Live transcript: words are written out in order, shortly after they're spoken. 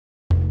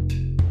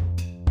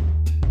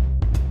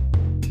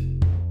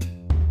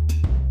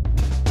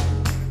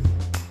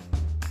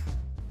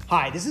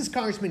Hi, this is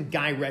Congressman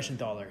Guy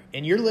Reschenthaler,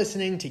 and you're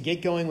listening to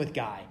Get Going with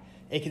Guy,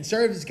 a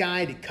conservative's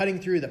guide to cutting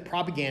through the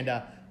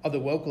propaganda of the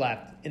woke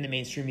left in the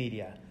mainstream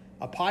media,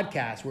 a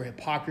podcast where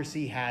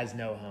hypocrisy has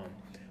no home.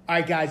 All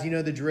right, guys, you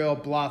know the drill,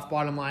 bluff,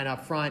 bottom line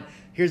up front.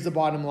 Here's the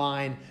bottom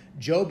line.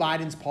 Joe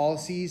Biden's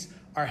policies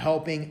are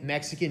helping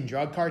Mexican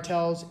drug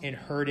cartels and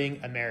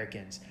hurting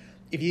Americans.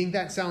 If you think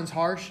that sounds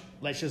harsh,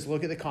 let's just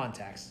look at the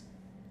context.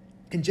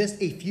 In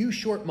just a few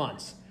short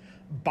months,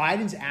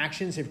 Biden's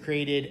actions have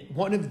created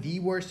one of the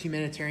worst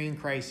humanitarian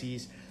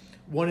crises,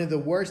 one of the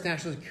worst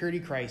national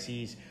security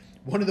crises,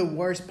 one of the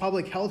worst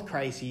public health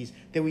crises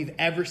that we've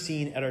ever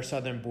seen at our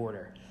southern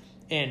border.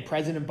 And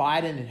President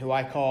Biden and who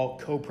I call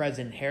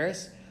co-president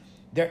Harris,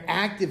 they're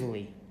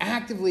actively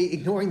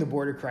ignoring the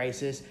border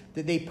crisis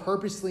that they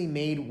purposely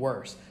made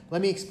worse.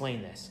 Let me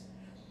explain this.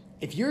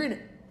 If you're an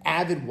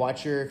avid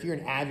watcher, if you're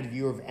an avid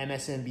viewer of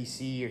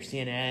MSNBC or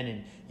CNN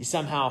and you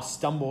somehow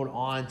stumbled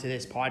on to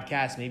this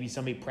podcast, maybe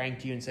somebody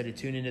pranked you instead of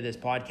tuning into this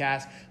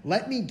podcast,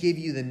 let me give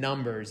you the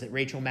numbers that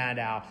Rachel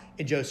Maddow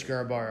and Joe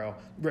Scarborough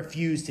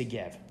refused to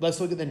give. Let's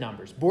look at the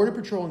numbers. Border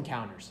Patrol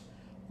encounters.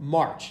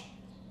 March,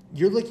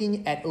 you're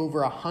looking at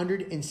over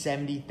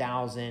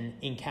 170,000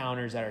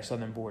 encounters at our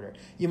southern border.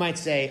 You might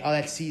say, oh,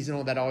 that's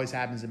seasonal. That always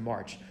happens in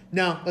March.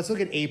 No, let's look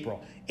at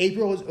April.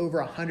 April was over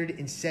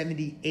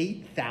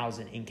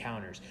 178,000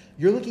 encounters.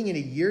 You're looking at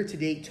a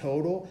year-to-date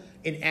total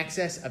in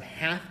excess of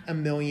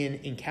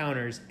 500,000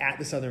 encounters at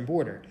the southern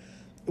border.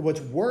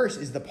 What's worse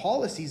is the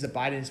policies that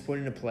Biden has put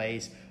into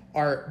place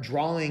are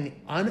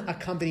drawing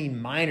unaccompanied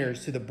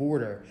minors to the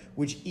border,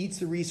 which eats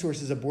the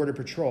resources of Border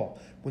Patrol.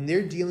 When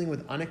they're dealing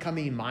with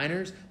unaccompanied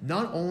minors,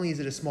 not only is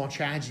it a small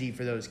tragedy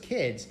for those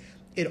kids,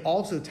 it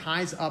also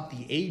ties up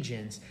the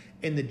agents,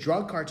 and the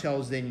drug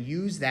cartels then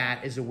use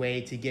that as a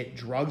way to get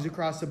drugs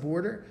across the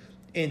border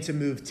and to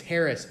move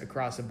terrorists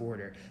across the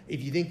border.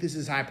 If you think this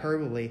is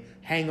hyperbole,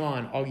 hang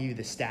on, I'll give you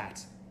the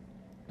stats.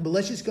 But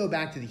let's just go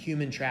back to the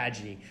human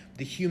tragedy,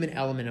 the human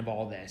element of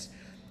all this.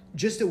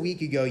 Just a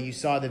week ago, you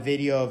saw the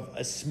video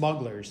of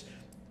smugglers,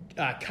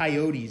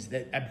 coyotes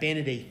that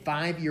abandoned a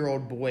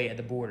 5-year-old boy at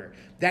the border.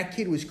 That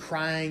kid was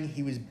crying.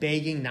 He was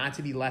begging not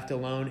to be left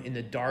alone in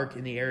the dark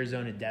in the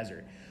Arizona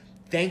desert.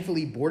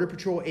 Thankfully, Border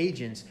Patrol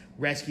agents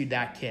rescued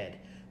that kid.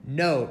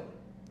 Note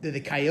that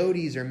the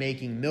coyotes are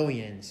making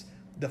millions.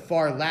 The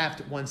far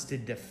left wants to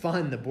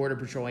defund the Border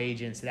Patrol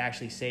agents that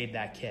actually saved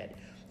that kid.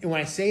 And when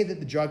I say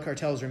that the drug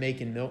cartels are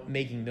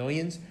making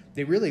millions,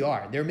 they really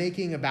are. They're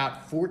making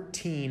about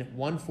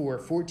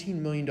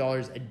 $14 million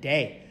a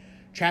day.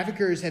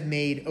 Traffickers have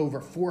made over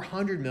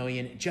 $400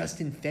 million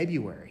just in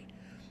February.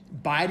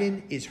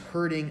 Biden is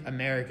hurting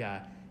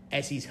America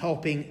as he's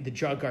helping the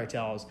drug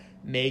cartels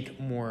make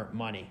more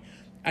money.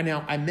 And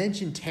now, I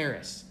mentioned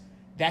terrorists.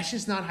 That's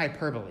just not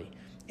hyperbole.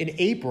 In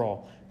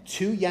April,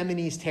 2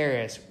 Yemenis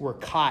terrorists were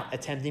caught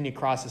attempting to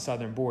cross the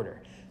southern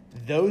border.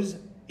 Those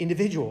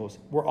individuals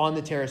were on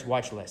the terrorist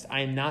watch list.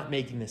 I am not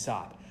making this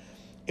up.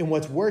 And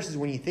what's worse is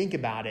when you think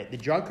about it, the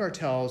drug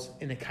cartels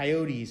and the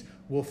coyotes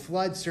will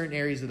flood certain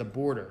areas of the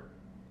border.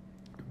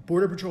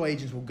 Border Patrol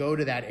agents will go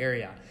to that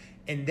area.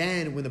 And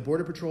then when the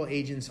Border Patrol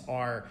agents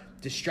are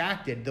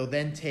distracted, they'll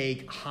then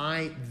take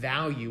high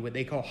value, what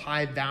they call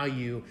high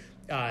value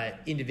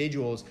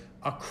individuals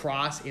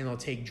across, and they'll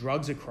take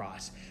drugs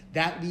across.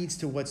 That leads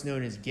to what's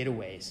known as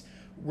getaways.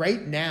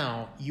 Right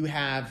now, you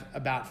have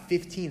about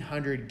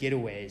 1,500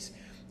 getaways.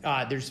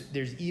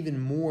 There's even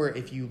more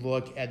if you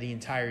look at the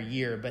entire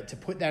year. But to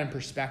put that in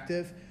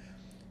perspective,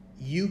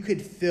 you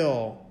could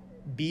fill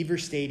Beaver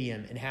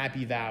Stadium in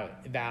Happy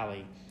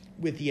Valley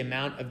with the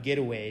amount of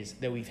getaways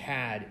that we've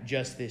had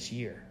just this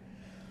year.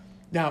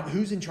 Now,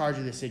 who's in charge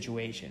of this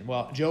situation?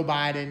 Well, Joe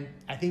Biden,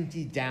 I think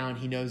deep down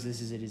he knows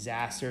this is a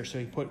disaster, so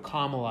he put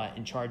Kamala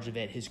in charge of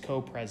it, his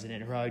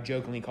co-president, who I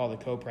jokingly call the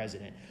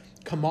co-president.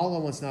 Kamala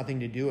wants nothing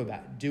to do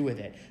with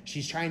it.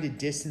 She's trying to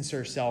distance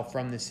herself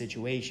from this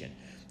situation.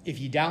 If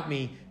you doubt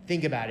me,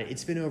 think about it.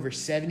 It's been over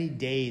 70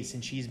 days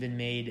since she's been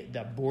made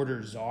the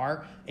border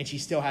czar, and she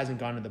still hasn't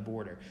gone to the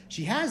border.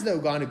 She has, though,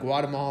 gone to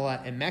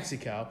Guatemala and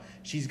Mexico.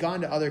 She's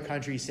gone to other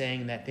countries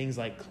saying that things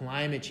like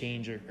climate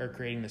change are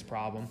creating this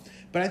problem.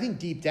 But I think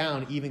deep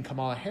down, even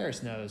Kamala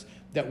Harris knows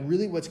that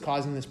really what's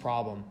causing this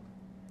problem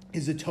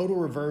is a total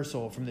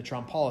reversal from the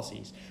Trump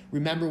policies.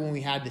 Remember when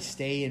we had the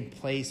stay in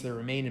place, the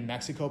remain in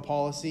Mexico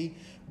policy,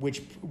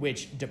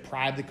 which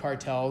deprived the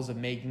cartels of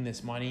making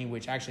this money,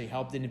 which actually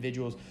helped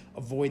individuals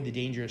avoid the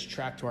dangerous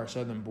trek to our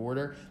southern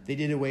border? They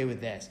did away with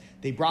this.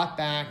 They brought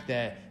back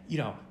the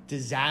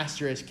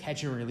disastrous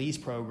catch and release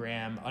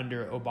program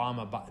under the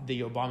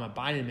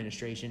Obama-Biden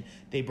administration.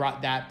 They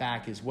brought that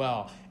back as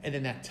well. And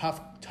then that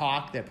tough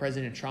talk that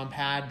President Trump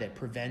had that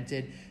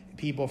prevented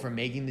people from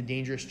making the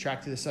dangerous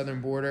trek to the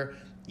southern border,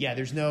 yeah,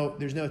 there's no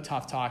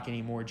tough talk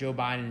anymore. Joe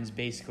Biden is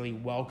basically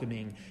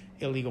welcoming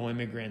illegal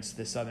immigrants to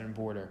the southern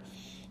border.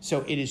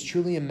 So it is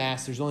truly a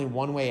mess. There's only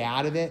one way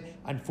out of it.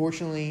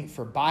 Unfortunately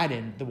for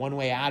Biden, the one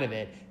way out of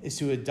it is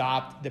to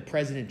adopt the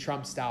President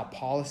Trump-style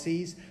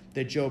policies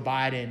that Joe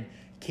Biden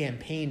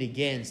campaigned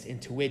against,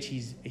 and to which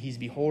he's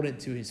beholden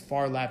to his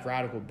far-left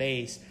radical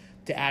base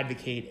to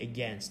advocate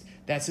against.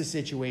 That's the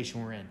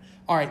situation we're in.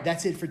 All right,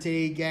 that's it for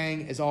today,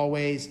 gang. As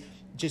always,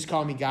 just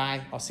call me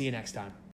Guy. I'll see you next time.